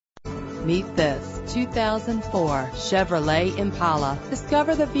Meet this 2004 Chevrolet Impala.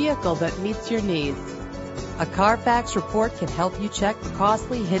 Discover the vehicle that meets your needs. A Carfax report can help you check for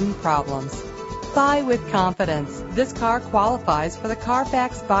costly hidden problems. Buy with confidence. This car qualifies for the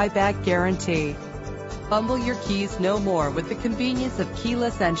Carfax buyback guarantee. Fumble your keys no more with the convenience of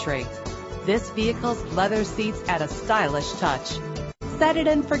keyless entry. This vehicle's leather seats add a stylish touch. Set it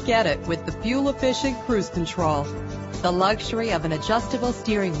and forget it with the fuel-efficient cruise control. The luxury of an adjustable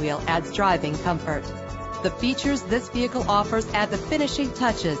steering wheel adds driving comfort. The features this vehicle offers add the finishing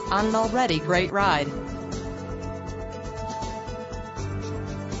touches on an already great ride.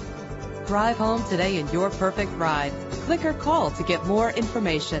 Drive home today in your perfect ride. Click or call to get more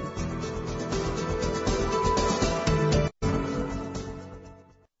information.